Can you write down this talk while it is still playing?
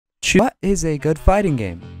What is a good fighting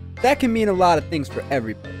game? That can mean a lot of things for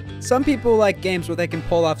everybody. Some people like games where they can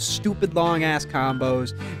pull off stupid long-ass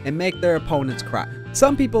combos and make their opponents cry.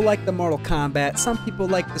 Some people like the Mortal Kombat, some people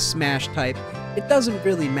like the Smash type. It doesn't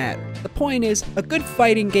really matter. The point is, a good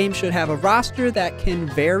fighting game should have a roster that can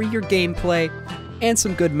vary your gameplay and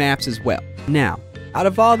some good maps as well. Now, out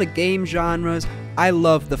of all the game genres, I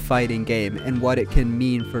love the fighting game and what it can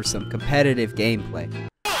mean for some competitive gameplay.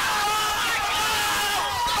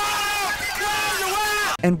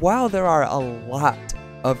 And while there are a lot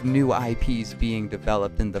of new IPs being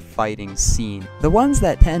developed in the fighting scene, the ones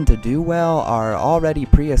that tend to do well are already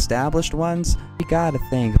pre-established ones. We gotta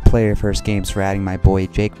thank Player First Games for adding my boy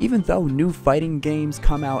Jake. Even though new fighting games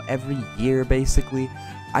come out every year basically,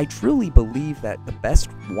 I truly believe that the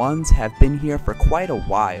best ones have been here for quite a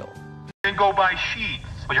while. And go by sheets.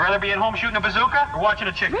 Would you rather be at home shooting a bazooka or watching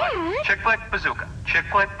a chick flick? Chick flick, bazooka. Chick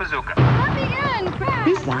flick, bazooka. Let me in, Brad.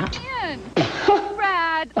 Who's that? Let me in.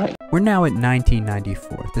 Brad. We're now at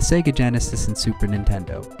 1994, the Sega Genesis and Super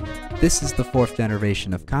Nintendo. This is the 4th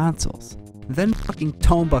generation of consoles. Then fucking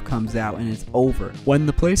Tomba comes out and it's over. When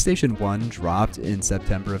the PlayStation 1 dropped in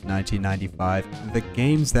September of 1995, the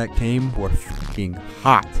games that came were fucking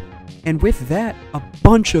hot. And with that, a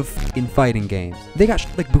bunch of fucking fighting games. They got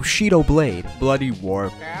shit like Bushido Blade, Bloody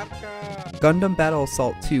War, Gundam Battle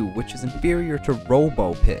Assault 2, which is inferior to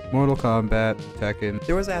Robo Pit, Mortal Kombat, Tekken.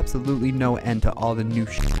 There was absolutely no end to all the new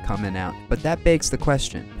shit coming out. But that begs the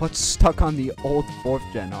question, what's stuck on the old 4th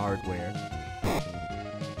gen hardware?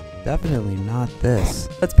 Definitely not this.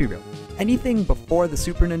 Let's be real. Anything before the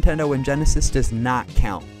Super Nintendo and Genesis does not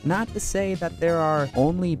count. Not to say that there are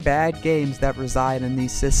only bad games that reside in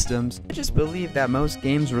these systems. I just believe that most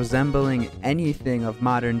games resembling anything of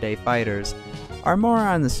modern day fighters are more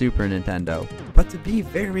on the Super Nintendo. But to be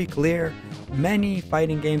very clear, many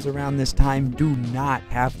fighting games around this time do not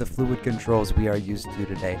have the fluid controls we are used to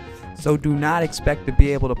today. So do not expect to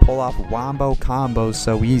be able to pull off wombo combos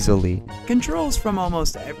so easily. Controls from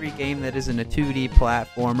almost every game that isn't a 2D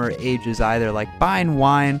platformer ages either like fine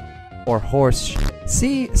wine or horse shit.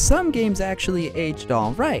 See, some games actually aged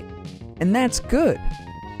alright, and that's good.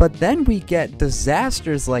 But then we get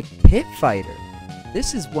disasters like Pit Fighter.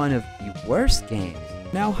 This is one of the worst games.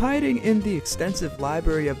 Now, hiding in the extensive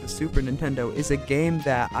library of the Super Nintendo is a game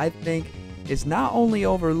that I think is not only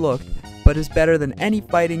overlooked, but is better than any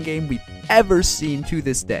fighting game we've ever seen to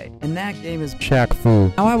this day. And that game is Shaq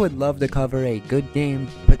Fu. Now, I would love to cover a good game,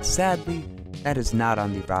 but sadly, that is not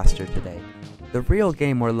on the roster today. The real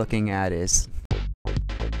game we're looking at is...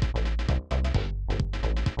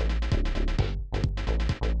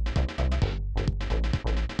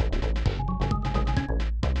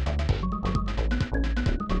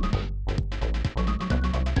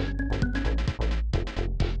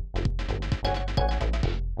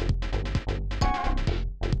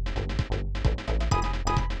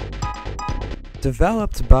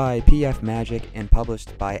 Developed by PF Magic and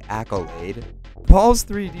published by Accolade, Balls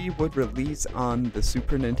 3D would release on the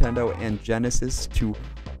Super Nintendo and Genesis to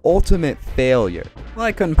ultimate failure. Well,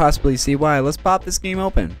 I couldn't possibly see why. Let's pop this game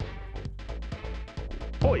open.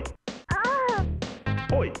 Oi.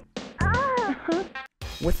 Oi.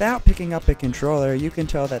 Without picking up a controller, you can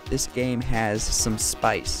tell that this game has some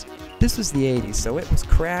spice. This was the 80s, so it was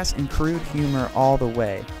crass and crude humor all the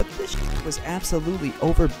way. But this shit was absolutely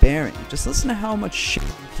overbearing. Just listen to how much shit you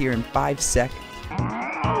hear in 5 seconds.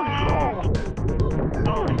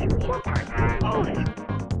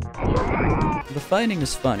 The fighting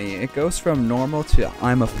is funny. It goes from normal to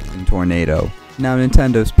I'm a fucking tornado. Now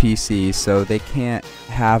Nintendo's PC, so they can't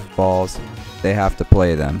have balls. They have to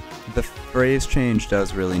play them. The phrase change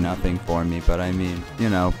does really nothing for me, but I mean, you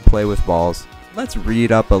know, play with balls. Let's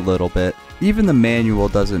read up a little bit. Even the manual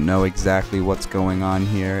doesn't know exactly what's going on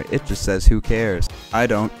here. It just says who cares. I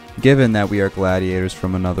don't. Given that we are gladiators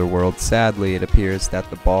from another world, sadly it appears that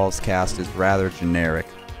the balls cast is rather generic.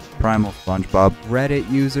 Primal SpongeBob, Reddit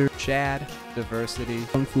user, Chad, Diversity,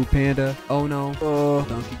 Kung Fu Panda, Oh No,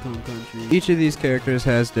 Donkey Kong Country. Each of these characters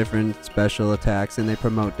has different special attacks and they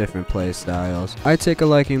promote different play styles. I take a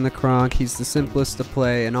liking to Kronk. He's the simplest to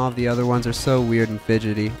play and all the other ones are so weird and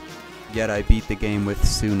fidgety. Yet I beat the game with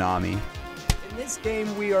Tsunami. In this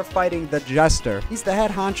game, we are fighting the Jester. He's the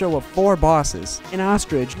head honcho of 4 bosses. In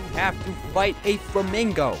Ostrich, you have to fight a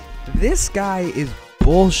flamingo. This guy is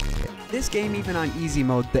bullshit. This game, even on easy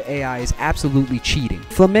mode, the AI is absolutely cheating.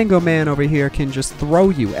 Flamingo Man over here can just throw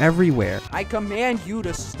you everywhere. I command you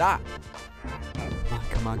to stop.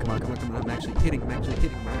 Come on. I'm actually hitting him. I'm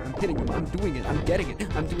hitting him. I'm doing it. I'm getting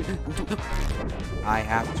it. I'm doing it. I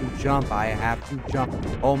have to jump.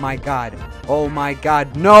 Oh my god.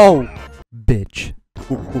 No! Bitch.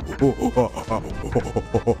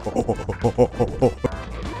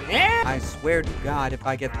 I swear to God, if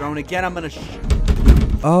I get thrown again, I'm gonna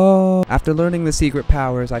Oh, after learning the secret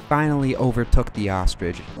powers, I finally overtook the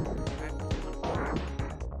ostrich.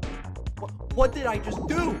 What did I just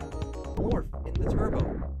do? Morph in the turbo.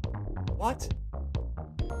 What?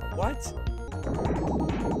 What? Oh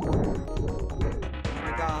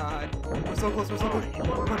my God. We're so close, we're so close.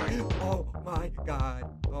 Oh my God.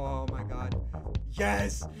 Oh my God.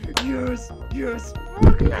 Yes! Yes! Yes!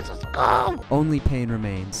 Only pain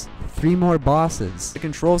remains. 3 more bosses. The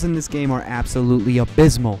controls in this game are absolutely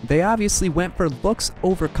abysmal. They obviously went for looks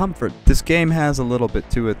over comfort. This game has a little bit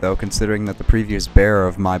to it though, considering that the previous bearer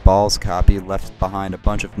of my balls copy left behind a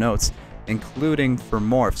bunch of notes, including for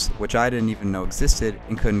morphs, which I didn't even know existed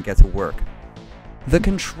and couldn't get to work. The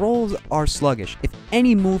controls are sluggish. If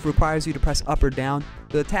any move requires you to press up or down,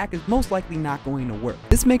 the attack is most likely not going to work.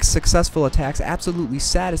 This makes successful attacks absolutely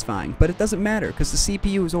satisfying, but it doesn't matter because the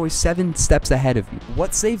CPU is always 7 steps ahead of you.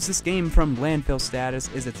 What saves this game from landfill status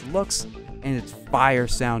is its looks and its fire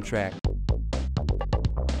soundtrack.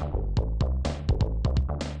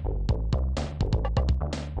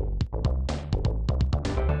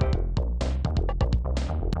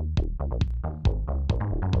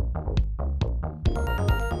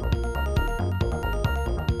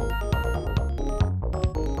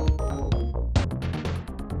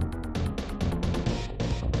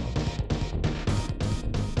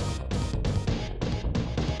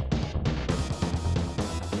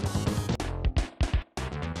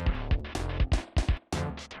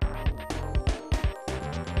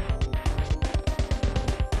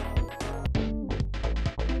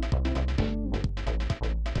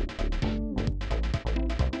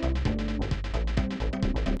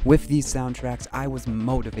 With these soundtracks, I was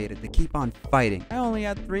motivated to keep on fighting. I only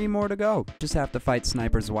had 3 more to go. Just have to fight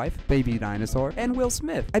Sniper's wife, Baby Dinosaur, and Will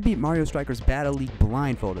Smith. I beat Mario Strikers Battle League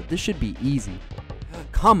blindfolded. This should be easy.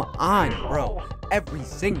 Come on, bro. Every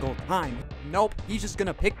single time. Nope, he's just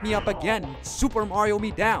gonna pick me up again. Super Mario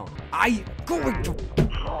me down. I going to...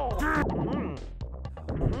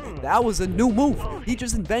 That was a new move. He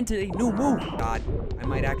just invented a new move. God, I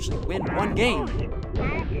might actually win one game.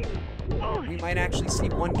 We might actually see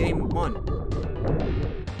one game won.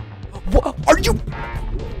 What are you?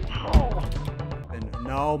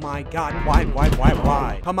 No, my God.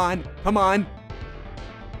 Why? Come on.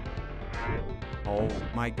 Oh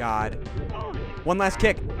my God. One last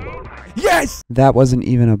kick. Yes! That wasn't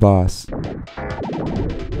even a boss.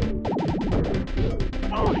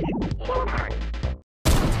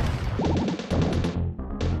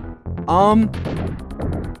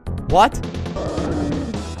 What?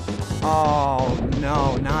 Oh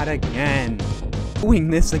no, not again. Doing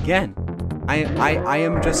this again. I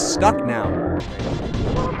am just stuck now.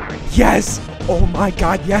 Yes! Oh my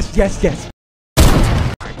God, yes.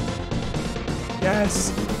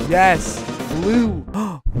 Yes, blue.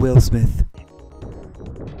 Will Smith.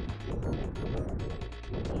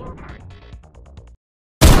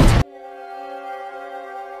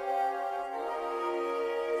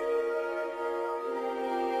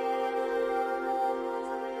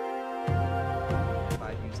 If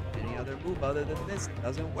I use any other move other than this, it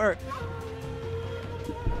doesn't work.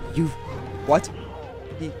 What?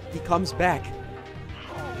 He comes back.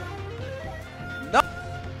 No!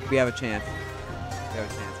 We have a chance.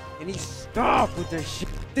 Can he stop with this shit?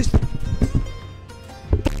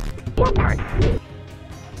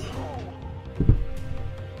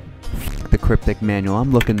 The cryptic manual.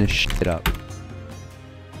 I'm looking this shit up.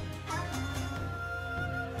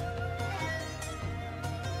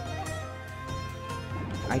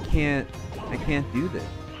 I can't do this.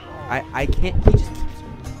 I can't. He just keeps.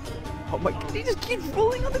 Oh my God! He just keeps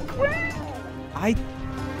rolling on the ground.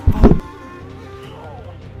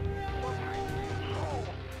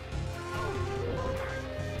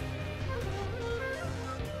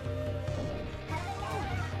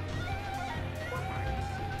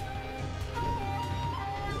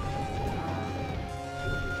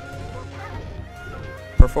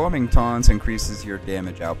 Performing taunts increases your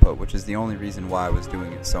damage output, which is the only reason why I was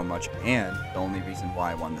doing it so much, and the only reason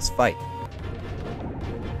why I won this fight.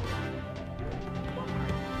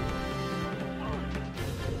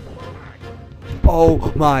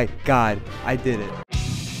 Oh my God! I did it.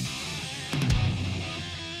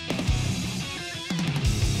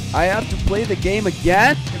 I have to play the game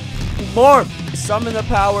again? Morph! Summon the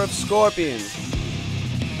power of scorpions.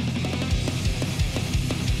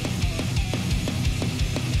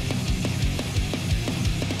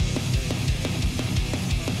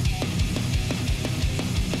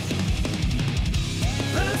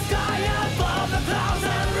 The sky above the clouds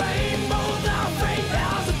and rainbows are fading.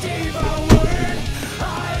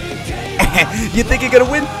 You think you're gonna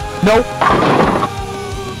win? No.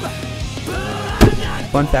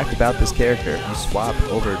 Fun fact about this character, you swap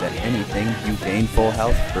over to anything, you gain full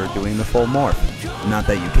health for doing the full morph. Not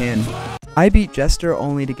that you can. I beat Jester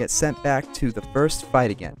only to get sent back to the first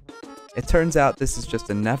fight again. It turns out this is just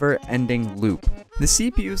a never-ending loop. The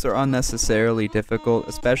CPUs are unnecessarily difficult,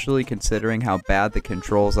 especially considering how bad the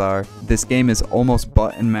controls are. This game is almost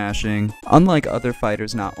button mashing. Unlike other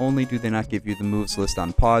fighters, not only do they not give you the moves list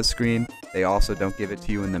on pause screen, they also don't give it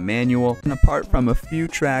to you in the manual. And apart from a few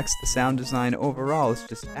tracks, the sound design overall is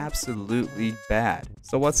just absolutely bad.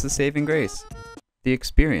 So what's the saving grace? The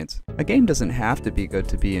experience. A game doesn't have to be good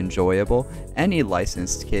to be enjoyable. Any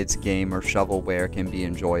licensed kids game or shovelware can be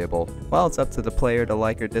enjoyable. While it's up to the player to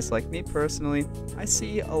like or dislike, me personally, I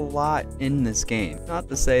see a lot in this game. Not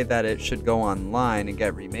to say that it should go online and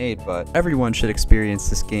get remade, but everyone should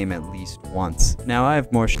experience this game at least once. Now I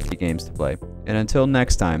have more shitty games to play. And until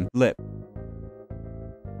next time, lip.